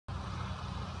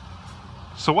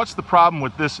So what's the problem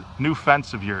with this new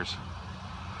fence of yours?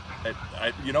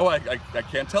 I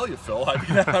can't tell you, Phil.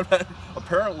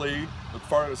 Apparently, as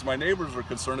far as my neighbors are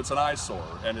concerned, it's an eyesore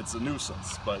and it's a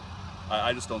nuisance, but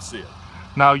I just don't see it.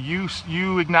 Now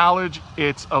you acknowledge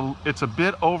it's a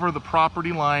bit over the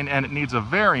property line and it needs a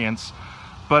variance,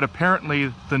 but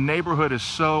apparently the neighborhood is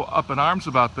so up in arms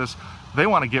about this, they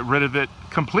want to get rid of it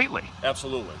completely.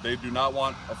 Absolutely. They do not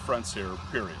want a fence here,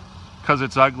 period. Because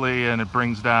it's ugly and it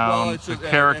brings down the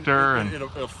character. And it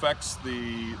affects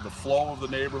the flow of the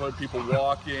neighborhood. People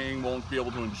walking won't be able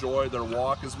to enjoy their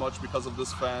walk as much because of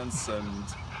this fence, and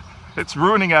it's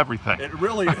ruining everything. It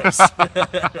really is.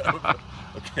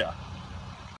 Yeah.